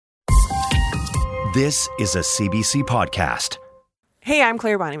This is a CBC podcast. Hey, I'm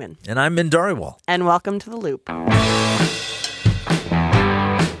Claire Bonnyman. And I'm Min Dhariwal. And welcome to The Loop.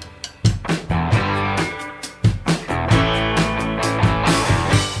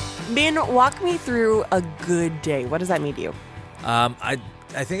 Min, walk me through a good day. What does that mean to you? I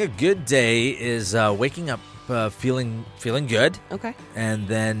think a good day is waking up feeling good. Okay. And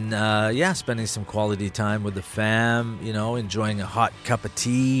then, spending some quality time with the fam, enjoying a hot cup of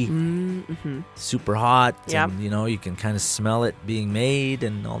tea, super hot. Yeah. And, you can kind of smell it being made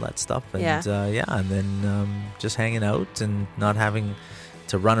and all that stuff. And, and then just hanging out and not having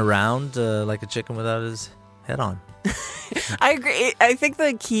to run around like a chicken without his head on. I agree. I think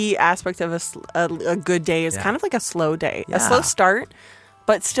the key aspect of a good day is kind of like a slow day, a slow start,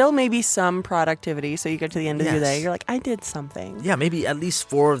 but still maybe some productivity. So you get to the end of the day, you're like, I did something. Yeah, maybe at least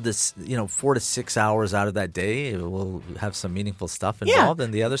 4 to 6 hours out of that day will have some meaningful stuff involved,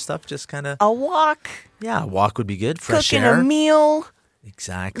 and the other stuff just kind of a walk. Yeah, a walk would be good. Fresh cooking air, a meal.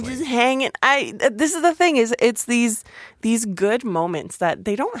 Exactly. Just hanging. This is the thing, is it's these good moments that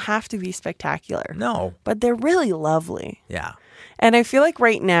they don't have to be spectacular. No. But they're really lovely. Yeah. And I feel like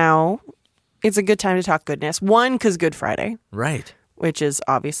right now it's a good time to talk goodness. One, because Good Friday. Right. Which is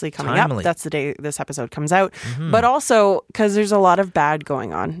obviously coming Timely. up. That's the day this episode comes out. But also because there's a lot of bad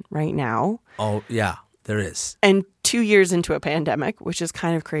going on right now. Oh, yeah, there is. And 2 years into a pandemic, which is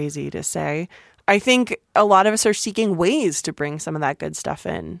kind of crazy to say, I think a lot of us are seeking ways to bring some of that good stuff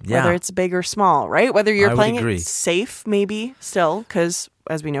in, whether it's big or small, right? Whether you're playing it safe, maybe still, because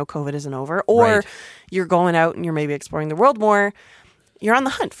as we know, COVID isn't over, or you're going out and you're maybe exploring the world more. You're on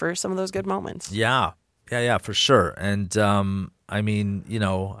the hunt for some of those good moments. Yeah, for sure. And I mean,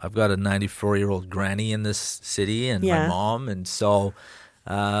 I've got a 94-year-old granny in this city and my mom, and so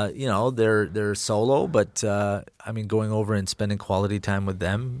they're solo, but I mean, going over and spending quality time with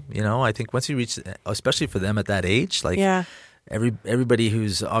them, I think once you reach, especially for them at that age, like everybody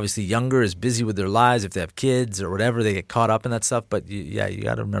who's obviously younger is busy with their lives. If they have kids or whatever, they get caught up in that stuff. But you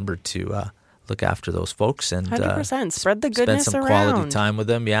got to remember to look after those folks and 100% spread the goodness spend some around. quality time with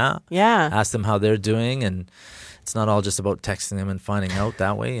them. Yeah. Ask them how they're doing, and it's not all just about texting them and finding out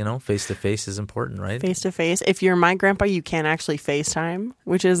that way, face-to-face is important, right? Face-to-face. If you're my grandpa, you can actually FaceTime,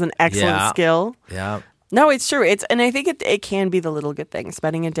 which is an excellent skill. Yeah. No, it's true. And I think it can be the little good things.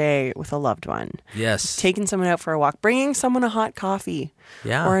 Spending a day with a loved one. Yes. Taking someone out for a walk. Bringing someone a hot coffee.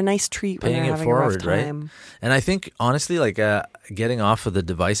 Yeah. Or a nice treat when Paying they're it having forward, a rough time. Right? And I think, honestly, like getting off of the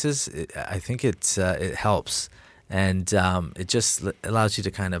devices, I think it helps. And it just allows you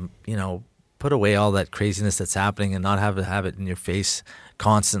to kind of, put away all that craziness that's happening and not have it in your face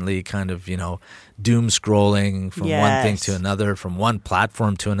constantly, kind of, doom scrolling from one thing to another, from one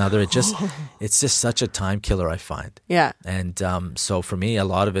platform to another. It's just such a time killer, I find. Yeah. And so for me, a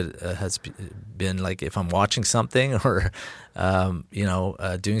lot of it has been like if I'm watching something or,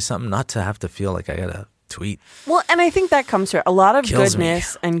 doing something, not to have to feel like I got to tweet. Well, and I think that comes from a lot of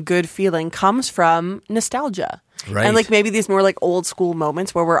goodness and good feeling comes from nostalgia. Right. And like maybe these more like old school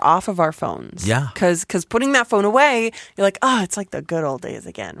moments where we're off of our phones. Yeah. Because putting that phone away, you're like, oh, it's like the good old days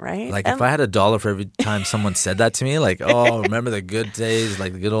again, right? Like if I had $1 for every time someone said that to me, like, oh, remember the good days,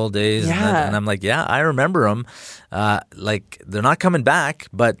 like the good old days. Yeah. And I'm like, yeah, I remember them. Like they're not coming back,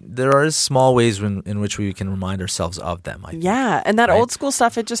 but there are small ways in which we can remind ourselves of them. I think. Yeah. And that old school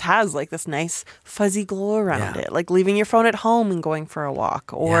stuff, it just has like this nice fuzzy glow around it. Like leaving your phone at home and going for a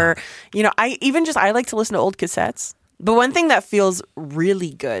walk. Or, I like to listen to old cassettes. But one thing that feels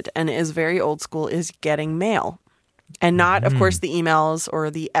really good and is very old school is getting mail. And not, of course, the emails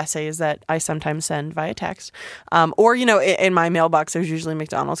or the essays that I sometimes send via text. Or, in my mailbox, there's usually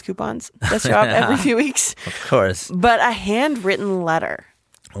McDonald's coupons that show up every few weeks. Of course. But a handwritten letter.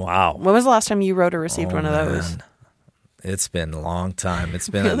 Wow. When was the last time you wrote or received one of those? It's been a long time. It's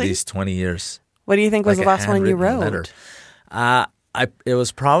been Really? at least 20 years. What do you think was the last one you wrote? Letter. It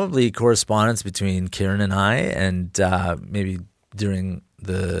was probably correspondence between Kieran and I, and maybe during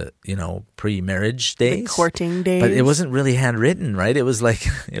the pre-marriage days, The courting days. But it wasn't really handwritten, right? It was like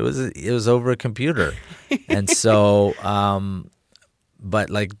it was over a computer, and so but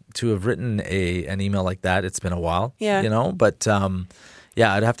like to have written an email like that, it's been a while, But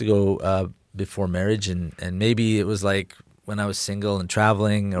I'd have to go before marriage, and maybe it was like when I was single and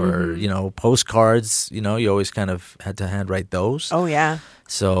traveling, or postcards. You always kind of had to handwrite those. Oh yeah.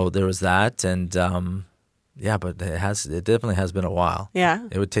 So there was that, and but it definitely has been a while. Yeah.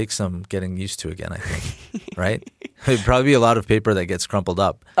 It would take some getting used to again, I think. Right? It'd probably be a lot of paper that gets crumpled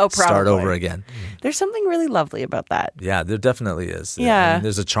up. Oh, probably. Start over again. There's something really lovely about that. Yeah, there definitely is. Yeah. I mean,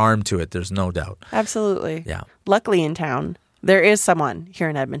 there's a charm to it. There's no doubt. Absolutely. Yeah. Luckily in town, there is someone here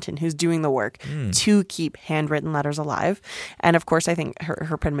in Edmonton who's doing the work to keep handwritten letters alive. And of course, I think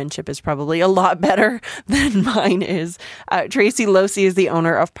her penmanship is probably a lot better than mine is. Tracy Losey is the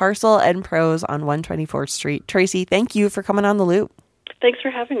owner of Parcel and Prose on 124th Street. Tracy, thank you for coming on The Loop. Thanks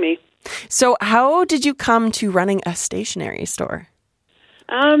for having me. So how did you come to running a stationery store?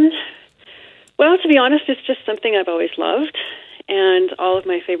 Well, to be honest, it's just something I've always loved. And all of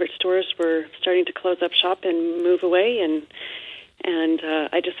my favorite stores were starting to close up shop and move away, and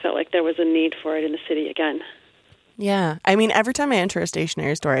I just felt like there was a need for it in the city again. Yeah. I mean, every time I enter a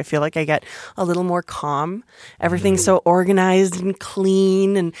stationery store, I feel like I get a little more calm. Everything's so organized and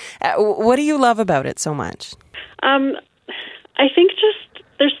clean. And what do you love about it so much? I think just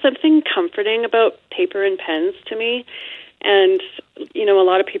there's something comforting about paper and pens to me. And, you know, a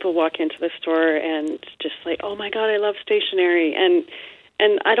lot of people walk into the store and just like, oh, my God, I love stationery. And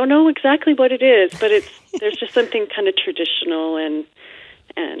I don't know exactly what it is, but there's just something kind of traditional and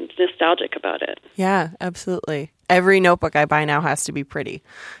nostalgic about it. Yeah, absolutely. Every notebook I buy now has to be pretty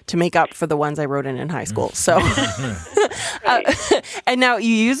to make up for the ones I wrote in high school. So, and now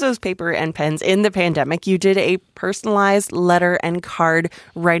you use those paper and pens in the pandemic. You did a personalized letter and card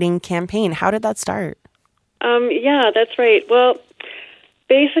writing campaign. How did that start? Yeah, that's right. Well,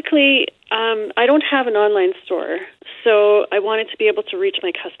 basically, I don't have an online store, so I wanted to be able to reach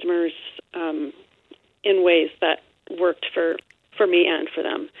my customers in ways that worked for me and for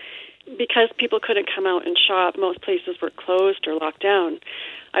them. Because people couldn't come out and shop, most places were closed or locked down.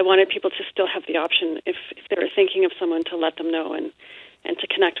 I wanted people to still have the option, if they were thinking of someone, to let them know and to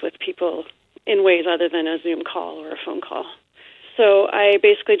connect with people in ways other than a Zoom call or a phone call. So I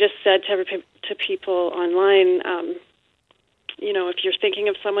basically just said to people online, you know, if you're thinking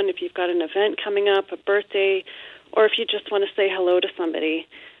of someone, if you've got an event coming up, a birthday, or if you just want to say hello to somebody,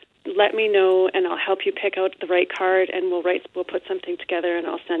 let me know and I'll help you pick out the right card, and we'll put something together and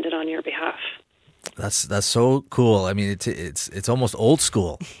I'll send it on your behalf. That's so cool. I mean, it's almost old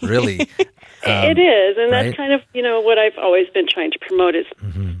school, really. It is, and right? That's kind of, you know, what I've always been trying to promote is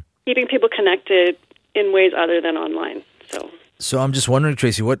keeping people connected in ways other than online. So I'm just wondering,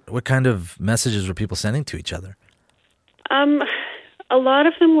 Tracy, what kind of messages were people sending to each other? A lot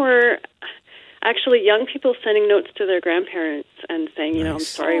of them were actually young people sending notes to their grandparents and saying, you know, I'm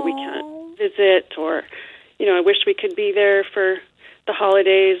sorry we can't visit, or, you know, I wish we could be there for the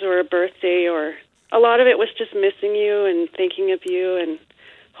holidays or a birthday, or a lot of it was just missing you and thinking of you and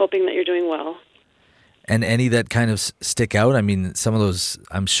hoping that you're doing well. And any that kind of stick out? I mean, some of those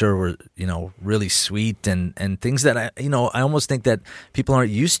I'm sure were, you know, really sweet and things that I almost think that people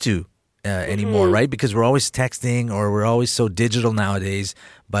aren't used to anymore, right? Because we're always texting or we're always so digital nowadays,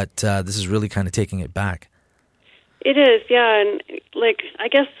 but this is really kind of taking it back. It is, yeah. And like, I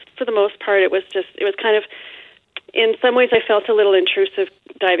guess for the most part, it was kind of, in some ways I felt a little intrusive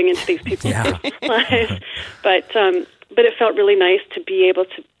diving into these people's lives, but it felt really nice to be able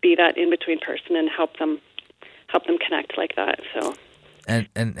to be that in-between person and help them connect like that. So.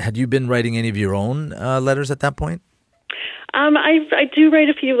 And had you been writing any of your own letters at that point? I do write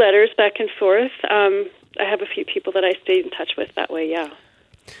a few letters back and forth. I have a few people that I stayed in touch with that way, yeah.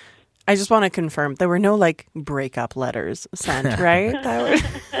 I just want to confirm, there were no, like, breakup letters sent, right?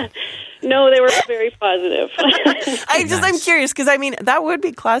 No, they were very positive. I'm curious, because, I mean, that would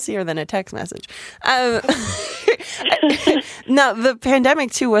be classier than a text message. Now, the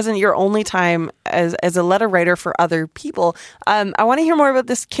pandemic, too, wasn't your only time as a letter writer for other people. I want to hear more about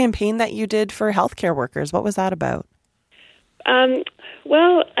this campaign that you did for healthcare workers. What was that about?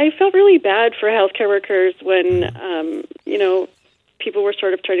 Well, I felt really bad for healthcare workers when, you know, people were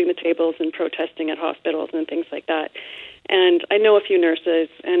sort of turning the tables and protesting at hospitals and things like that. And I know a few nurses,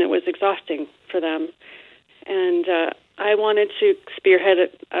 and it was exhausting for them. And I wanted to spearhead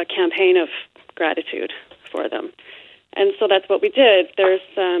a campaign of gratitude for them. And so that's what we did.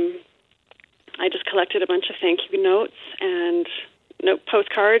 I just collected a bunch of thank you notes and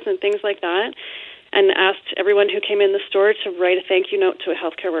postcards and things like that, and asked everyone who came in the store to write a thank you note to a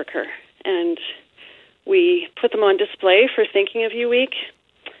healthcare worker. And we put them on display for Thinking of You Week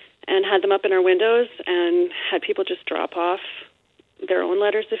and had them up in our windows and had people just drop off their own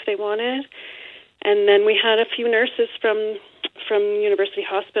letters if they wanted. And then we had a few nurses from University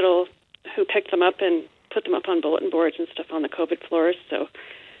Hospital who picked them up and put them up on bulletin boards and stuff on the COVID floors, so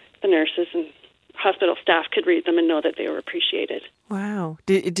the nurses and hospital staff could read them and know that they were appreciated. Wow.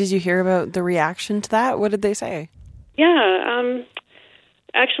 Did you hear about the reaction to that? What did they say? Yeah,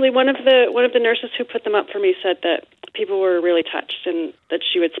 actually, one of the nurses who put them up for me said that people were really touched and that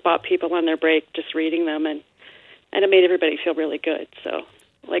she would spot people on their break just reading them, and it made everybody feel really good. So,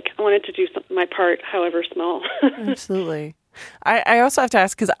 like, I wanted to do my part, however small. Absolutely. I also have to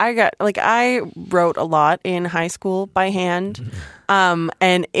ask, because I wrote a lot in high school by hand,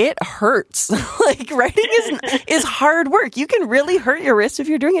 and it hurts. Like, writing is hard work. You can really hurt your wrist if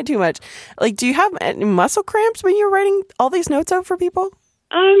you're doing it too much. Like, do you have any muscle cramps when you're writing all these notes out for people?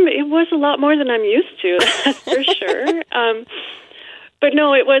 It was a lot more than I'm used to, that's for sure. But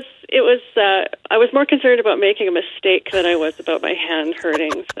no, it was. I was more concerned about making a mistake than I was about my hand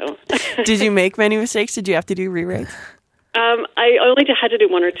hurting. So, did you make many mistakes? Did you have to do rewrites? I only had to do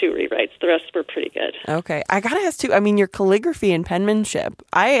 1 or 2 rewrites. The rest were pretty good. Okay, I gotta ask too. I mean, your calligraphy and penmanship.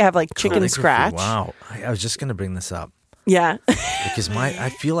 I have like chicken scratch. Wow, I was just gonna bring this up. Yeah, because I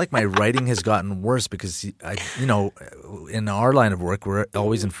feel like my writing has gotten worse because in our line of work, we're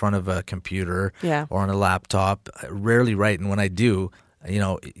always in front of a computer or on a laptop. I rarely write, and when I do,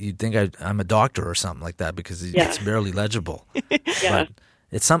 you'd think I'm a doctor or something like that because it's barely legible. But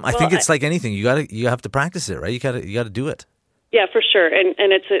it's I think it's like anything. You have to practice it, right? You got to do it. Yeah, for sure, and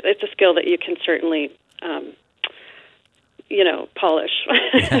it's a skill that you can certainly, polish.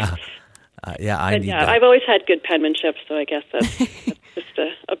 I need that. I've always had good penmanship, so I guess that's just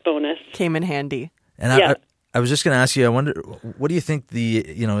a bonus. Came in handy. And I was just going to ask you, I wonder, what do you think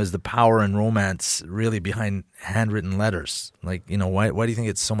is the power and romance really behind handwritten letters? Like, why do you think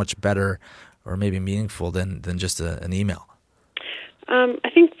it's so much better or maybe meaningful than just an email? I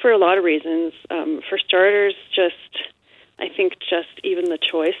think for a lot of reasons. For starters, I think even the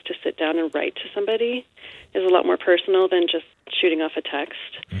choice to sit down and write to somebody is a lot more personal than just shooting off a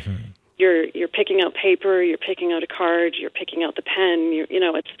text. Mm-hmm. You're picking out paper, you're picking out a card, you're picking out the pen.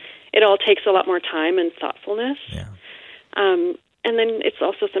 It all takes a lot more time and thoughtfulness. Yeah. And then it's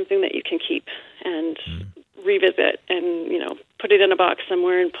also something that you can keep and revisit and put it in a box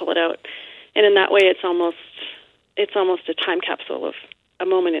somewhere and pull it out. And in that way, it's almost a time capsule of a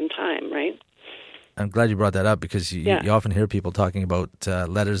moment in time, right? I'm glad you brought that up because you often hear people talking about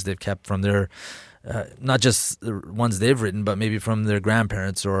letters they've kept from their. Not just the ones they've written, but maybe from their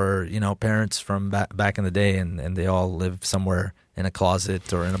grandparents or, parents from back in the day, and they all live somewhere in a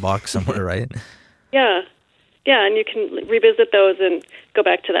closet or in a box somewhere, right? Yeah, and you can revisit those and go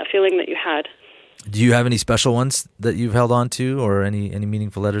back to that feeling that you had. Do you have any special ones that you've held on to or any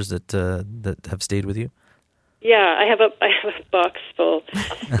meaningful letters that have stayed with you? Yeah, I have a box full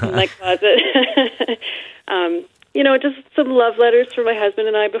in my closet. Just some love letters from my husband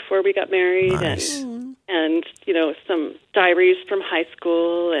and I before we got married, nice. and some diaries from high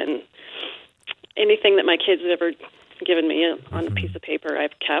school, and anything that my kids have ever given me on a piece of paper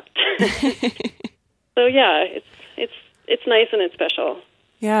I've kept. So yeah, it's nice and it's special.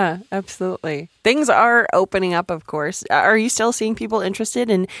 Yeah, absolutely. Things are opening up, of course. Are you still seeing people interested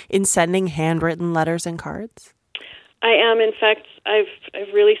in sending handwritten letters and cards? I am. In fact,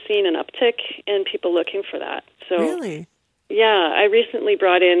 I've really seen an uptick in people looking for that. So, really? Yeah, I recently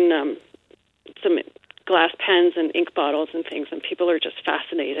brought in some glass pens and ink bottles and things, and people are just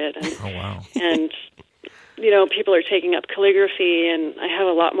fascinated. And, oh, wow. And, people are taking up calligraphy, and I have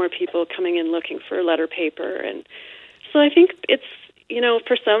a lot more people coming in looking for letter paper. And so I think it's,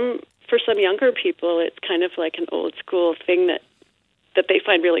 for some younger people, it's kind of like an old school thing that they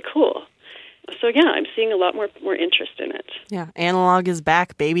find really cool. So, yeah, I'm seeing a lot more interest in it. Yeah, analog is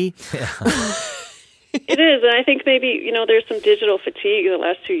back, baby. Yeah. It is, and I think maybe, there's some digital fatigue. The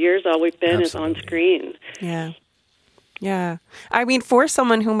last 2 years, all we've been is on screen. Yeah. Yeah. I mean, for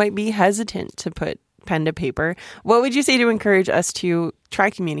someone who might be hesitant to put pen to paper, what would you say to encourage us to try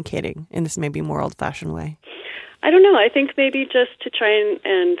communicating in this maybe more old-fashioned way? I don't know. I think maybe just to try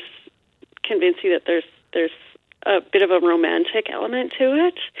and convince you that there's a bit of a romantic element to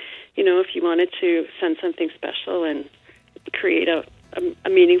it. If you wanted to send something special and create a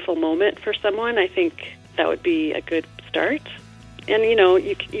meaningful moment for someone, I think that would be a good start. And,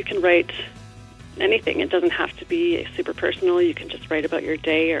 you can write anything. It doesn't have to be super personal. You can just write about your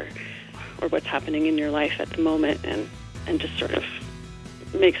day or what's happening in your life at the moment and just sort of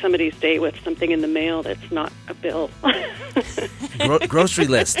make somebody's day with something in the mail that's not a bill. Grocery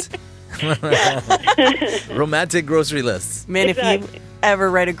list. Romantic grocery lists. Man, exactly. If you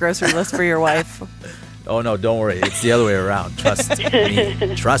ever write a grocery list for your wife. Oh, no, don't worry. It's the other way around. Trust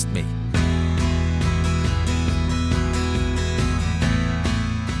me. Trust me.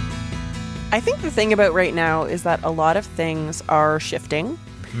 I think the thing about right now is that a lot of things are shifting.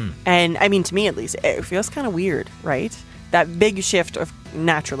 And I mean, to me at least, it feels kind of weird, right? That big shift of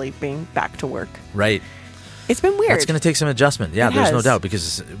naturally being back to work. Right. It's been weird. It's going to take some adjustment. Yeah, it there's has. no doubt.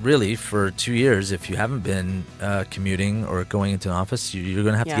 Because really, for 2 years, if you haven't been commuting or going into an office, you're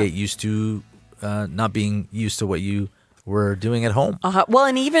going to have to get used to not being used to what you we're doing at home. Well,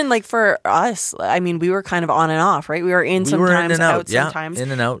 and even like for us, I mean, we were kind of on and off, right? We were in sometimes, out sometimes.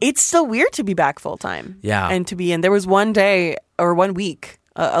 In and out. It's still weird to be back full time. Yeah. And to be in. There was one day or 1 week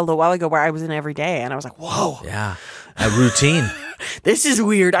a little while ago where I was in every day and I was like, whoa. Yeah. A routine. This is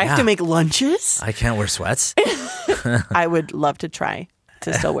weird. I have to make lunches. I can't wear sweats. I would love to try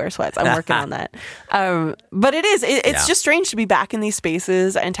to still wear sweats. I'm working on that. But it's just strange to be back in these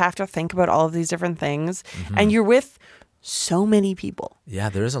spaces and to have to think about all of these different things. Mm-hmm. And you're with so many people. Yeah,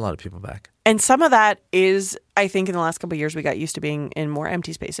 there is a lot of people back. And some of that is, I think in the last couple of years, we got used to being in more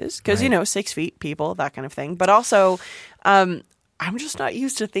empty spaces because, 6 feet people, that kind of thing. But also, I'm just not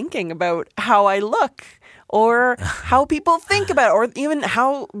used to thinking about how I look or how people think about it, or even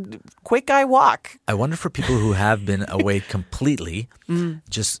how quick I walk. I wonder for people who have been away completely,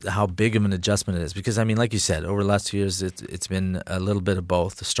 just how big of an adjustment it is. Because, I mean, like you said, over the last 2 years, it's been a little bit of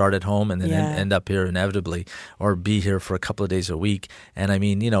both. To start at home and then end up here inevitably, or be here for a couple of days a week. And, I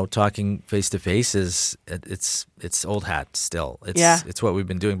mean, talking face-to-face it's old hat still. It's what we've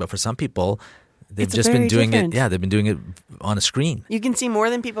been doing. But for some people, they've just been doing it. Yeah, they've been doing it on a screen. You can see more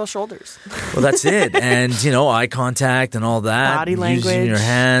than people's shoulders. Well, that's it. And, eye contact and all that. Body language. Using your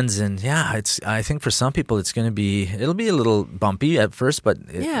hands. And I think for some people it'll be a little bumpy at first, but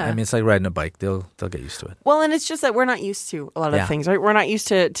it's like riding a bike. They'll get used to it. Well, and it's just that we're not used to a lot of things, right? We're not used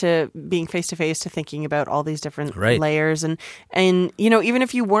to being face to face, to thinking about all these different layers. And, even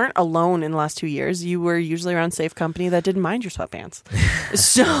if you weren't alone in the last 2 years, you were usually around safe company that didn't mind your sweatpants.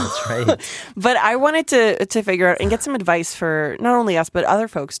 So, that's right. But I wanted to figure out and get some advice for not only us, but other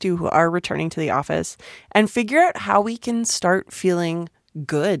folks too who are returning to the office, and figure out how we can start feeling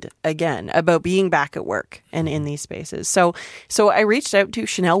good again about being back at work and in these spaces. So I reached out to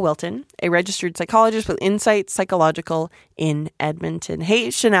Chanel Wilton, a registered psychologist with Insight Psychological in Edmonton. Hey,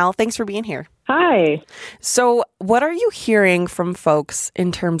 Chanel, thanks for being here. Hi. So what are you hearing from folks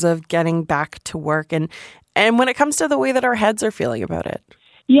in terms of getting back to work and when it comes to the way that our heads are feeling about it?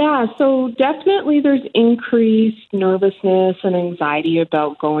 Yeah, so definitely there's increased nervousness and anxiety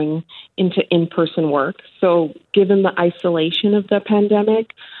about going into in-person work. So given the isolation of the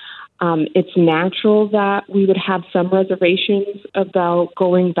pandemic, it's natural that we would have some reservations about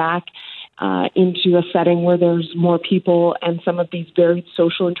going back into a setting where there's more people, and some of these varied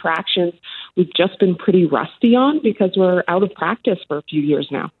social interactions we've just been pretty rusty on because we're out of practice for a few years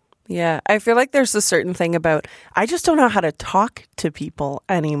now. Yeah, I feel like there's a certain thing about, I just don't know how to talk to people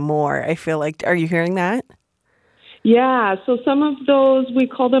anymore. I feel like, are you hearing that? Yeah, so some of those, we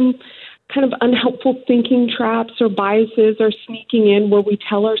call them kind of unhelpful thinking traps or biases, are sneaking in where we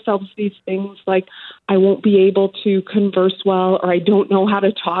tell ourselves these things like, I won't be able to converse well, or I don't know how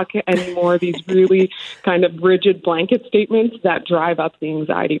to talk anymore. These really kind of rigid blanket statements that drive up the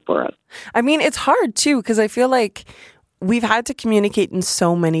anxiety for us. I mean, it's hard too, because I feel like we've had to communicate in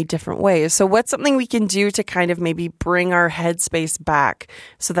so many different ways. So what's something we can do to kind of maybe bring our headspace back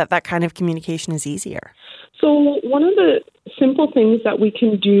so that kind of communication is easier? So one of the simple things that we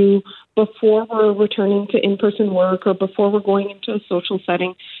can do before we're returning to in-person work or before we're going into a social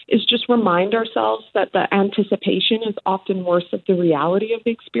setting is just remind ourselves that the anticipation is often worse than the reality of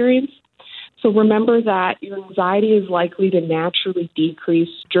the experience. So remember that your anxiety is likely to naturally decrease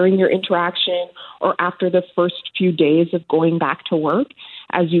during your interaction or after the first few days of going back to work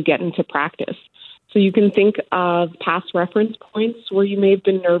as you get into practice. So you can think of past reference points where you may have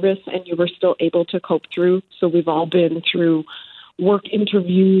been nervous and you were still able to cope through. So we've all been through work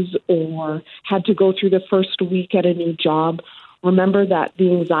interviews or had to go through the first week at a new job. Remember that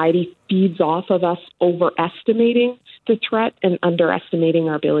the anxiety feeds off of us overestimating the threat and underestimating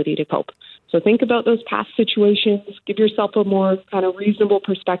our ability to cope. So think about those past situations, give yourself a more kind of reasonable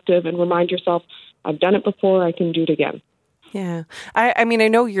perspective, and remind yourself, I've done it before, I can do it again. Yeah. I mean, I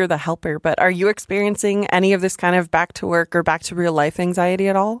know you're the helper, but are you experiencing any of this kind of back to work or back to real life anxiety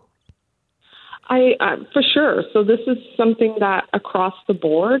at all? For sure. So this is something that across the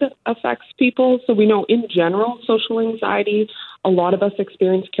board affects people. So we know in general, social anxiety, a lot of us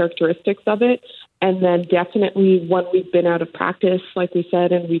experience characteristics of it. And then definitely when we've been out of practice, like we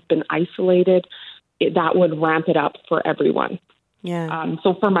said, and we've been isolated, that would ramp it up for everyone. Yeah.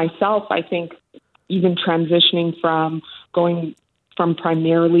 So for myself, I think even transitioning from going from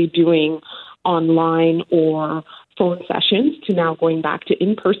primarily doing online or phone sessions to now going back to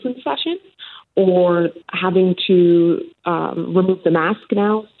in-person sessions, or having to remove the mask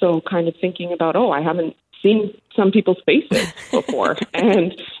now. So kind of thinking about, I haven't seen some people's faces before,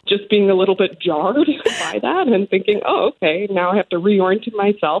 and just being a little bit jarred by that and thinking, oh, okay, now I have to reorient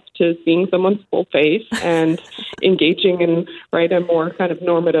myself to seeing someone's full face and engaging in a more kind of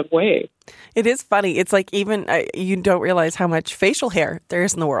normative way. It is funny. It's like even you don't realize how much facial hair there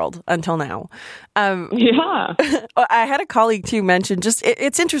is in the world until now. Yeah. I had a colleague too mention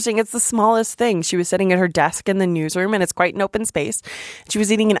it's interesting. It's the smallest thing. She was sitting at her desk in the newsroom and it's quite an open space. She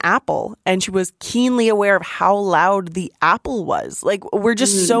was eating an apple and she was keenly aware of how loud the apple was. Like we're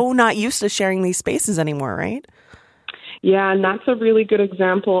just so not used to sharing these spaces anymore, right? Yeah, and that's a really good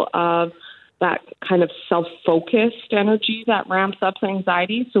example of that kind of self-focused energy that ramps up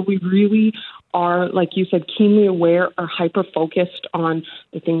anxiety. So we really are, like you said, keenly aware or hyper-focused on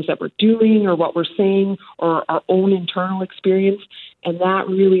the things that we're doing or what we're saying or our own internal experience. And that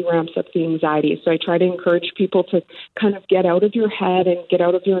really ramps up the anxiety. So I try to encourage people to kind of get out of your head and get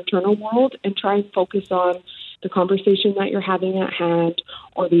out of your internal world and try and focus on the conversation that you're having at hand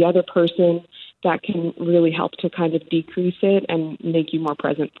or the other person. That can really help to kind of decrease it and make you more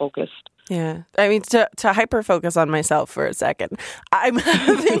present focused. Yeah. I mean, to hyper-focus on myself for a second, I'm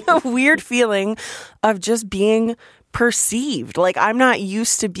having a weird feeling of just being perceived. Like I'm not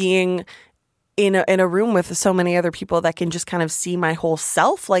used to being in a room with so many other people that can just kind of see my whole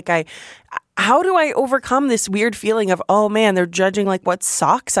self. How do I overcome this weird feeling of, oh man, they're judging like what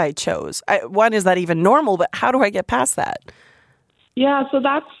socks I chose? One, is that even normal? But how do I get past that? Yeah, so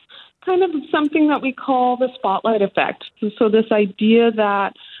that's kind of something that we call the spotlight effect. So this idea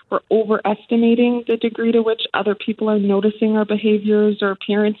that we're overestimating the degree to which other people are noticing our behaviors or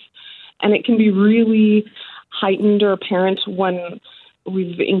appearance, and it can be really heightened or apparent when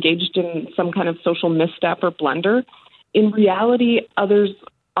we've engaged in some kind of social misstep or blunder. In reality, others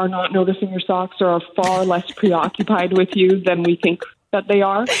are not noticing your socks or are far less preoccupied with you than we think that they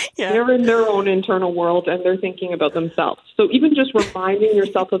are. Yeah. They're in their own internal world and they're thinking about themselves. So even just reminding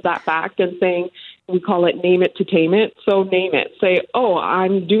yourself of that fact and saying, we call it name it to tame it. So name it. Say, oh,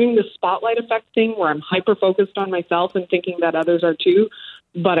 I'm doing the spotlight effect thing where I'm hyper-focused on myself and thinking that others are too,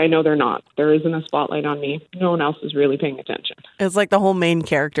 but I know they're not. There isn't a spotlight on me. No one else is really paying attention. It's like the whole main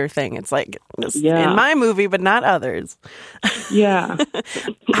character thing. It's like in my movie, but not others. Yeah.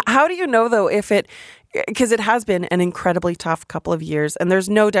 How do you know, though, because it has been an incredibly tough couple of years, and there's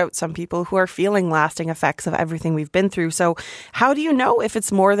no doubt some people who are feeling lasting effects of everything we've been through. So how do you know if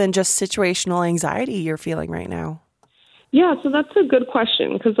it's more than just situational anxiety you're feeling right now? Yeah, so that's a good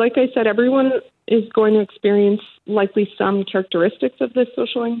question because, like I said, everyone is going to experience likely some characteristics of this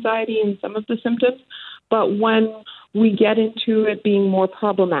social anxiety and some of the symptoms. But when we get into it being more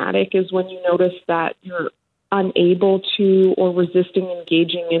problematic is when you notice that you're unable to or resisting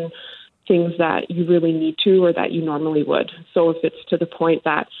engaging in things that you really need to or that you normally would. So if it's to the point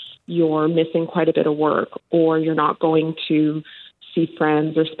that you're missing quite a bit of work or you're not going to see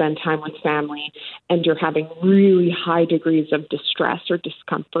friends or spend time with family and you're having really high degrees of distress or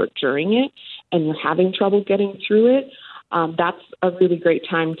discomfort during it and you're having trouble getting through it, that's a really great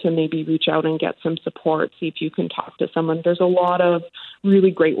time to maybe reach out and get some support, see if you can talk to someone. There's a lot of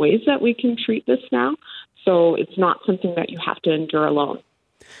really great ways that we can treat this now. So it's not something that you have to endure alone.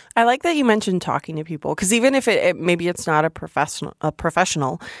 I like that you mentioned talking to people because even if it maybe it's not a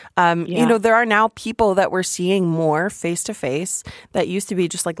professional, you know, there are now people that we're seeing more face to face that used to be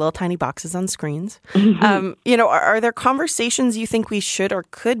just like little tiny boxes on screens. Mm-hmm. You know, are there conversations you think we should or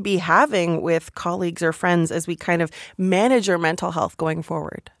could be having with colleagues or friends as we kind of manage our mental health going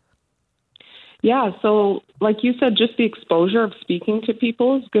forward? Yeah, so like you said, just the exposure of speaking to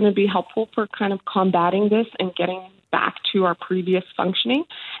people is going to be helpful for kind of combating this and getting back to our previous functioning.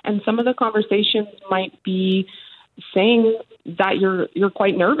 And some of the conversations might be saying that you're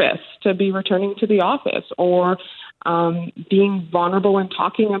quite nervous to be returning to the office or being vulnerable and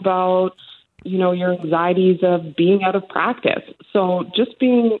talking about, you know, your anxieties of being out of practice. So just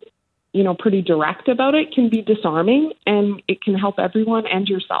being, you know, pretty direct about it can be disarming and it can help everyone and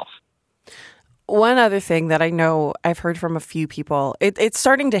yourself. One other thing that I know I've heard from a few people, it's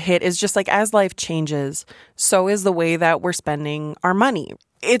starting to hit is just like as life changes, so is the way that we're spending our money.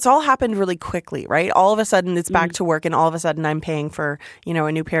 It's all happened really quickly, right? All of a sudden it's back to work and all of a sudden I'm paying for, you know,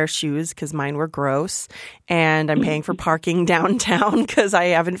 a new pair of shoes because mine were gross and I'm paying for parking downtown because I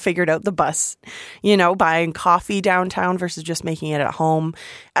haven't figured out the bus, you know, buying coffee downtown versus just making it at home.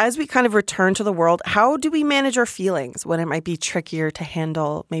 As we kind of return to the world, how do we manage our feelings when it might be trickier to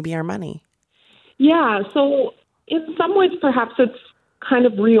handle maybe our money? Yeah, so in some ways, perhaps it's kind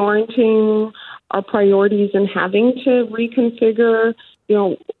of reorienting our priorities and having to reconfigure, you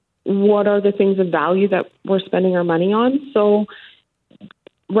know, what are the things of value that we're spending our money on. So,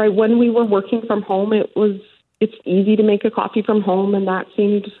 right, when we were working from home, it was it's easy to make a coffee from home, and that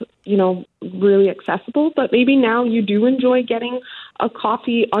seemed, really accessible. But maybe now you do enjoy getting a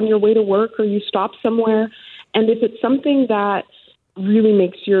coffee on your way to work, or you stop somewhere. And if it's something that really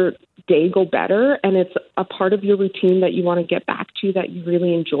makes your day go better and it's a part of your routine that you want to get back to that you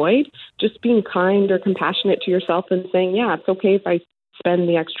really enjoyed, just being kind or compassionate to yourself and saying, yeah, it's okay if I spend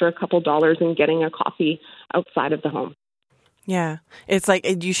the extra couple dollars in getting a coffee outside of the home. Yeah. It's like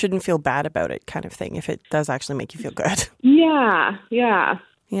you shouldn't feel bad about it kind of thing if it does actually make you feel good. Yeah. Yeah.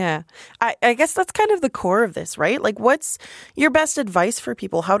 I guess that's kind of the core of this, right? Like, what's your best advice for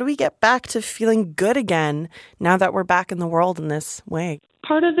people? How do we get back to feeling good again now that we're back in the world in this way?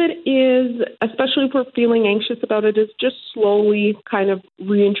 Part of it is, especially if we're feeling anxious about it, is just slowly kind of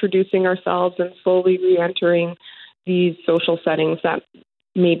reintroducing ourselves and slowly re-entering these social settings that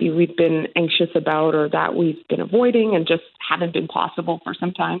maybe we've been anxious about or that we've been avoiding and just haven't been possible for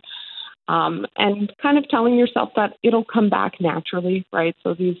some time. And kind of telling yourself that it'll come back naturally, right?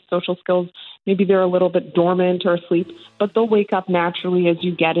 So these social skills, maybe they're a little bit dormant or asleep, but they'll wake up naturally as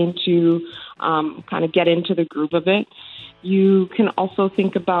you get into the groove of it. You can also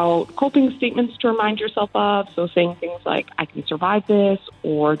think about coping statements to remind yourself of. So saying things like, I can survive this,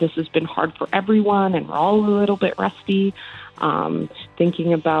 or this has been hard for everyone and we're all a little bit rusty.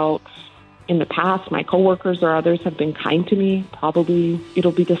 Thinking about, in the past, my coworkers or others have been kind to me. Probably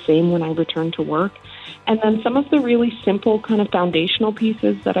it'll be the same when I return to work. And then some of the really simple kind of foundational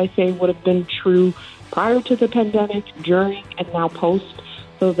pieces that I say would have been true prior to the pandemic, during, and now post.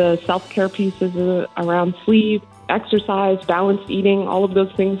 So the self-care pieces around sleep, exercise, balanced eating, all of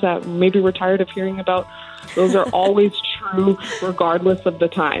those things that maybe we're tired of hearing about, those are always true regardless of the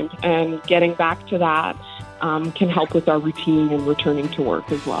time. And getting back to that can help with our routine and returning to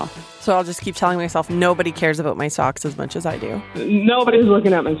work as well. So I'll just keep telling myself nobody cares about my socks as much as I do. Nobody's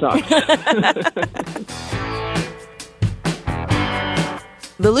looking at my socks.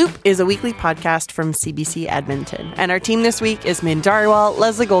 The Loop is a weekly podcast from CBC Edmonton, and our team this week is Min Dhariwal,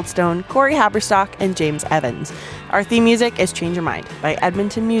 Leslie Goldstone, Corey Haberstock, and James Evans. Our theme music is Change Your Mind by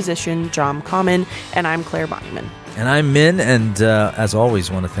Edmonton musician John Common, and I'm Claire Bachman. And I'm Min, and as always,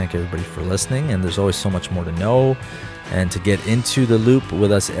 want to thank everybody for listening, and there's always so much more to know and to get into The Loop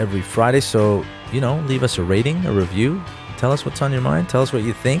with us every Friday. So, leave us a rating, a review, tell us what's on your mind, tell us what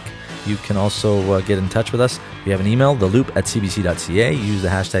you think. You can also get in touch with us. We have an email, theloop@cbc.ca. Use the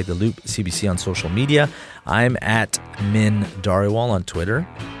hashtag TheLoopCBC on social media. I'm at Min Dhariwal on Twitter.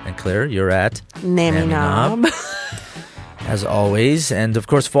 And Claire, you're at Nammy Knob. As always. And of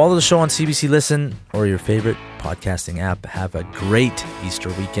course, follow the show on CBC Listen or your favorite podcasting app. Have a great Easter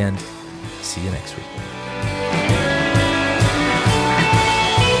weekend. See you next week.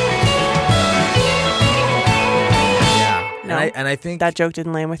 And I think that joke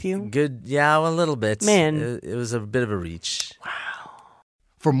didn't land with you? Good. Yeah, a little bit. Man. It was a bit of a reach. Wow.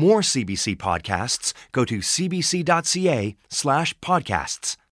 For more CBC podcasts, go to cbc.ca/podcasts.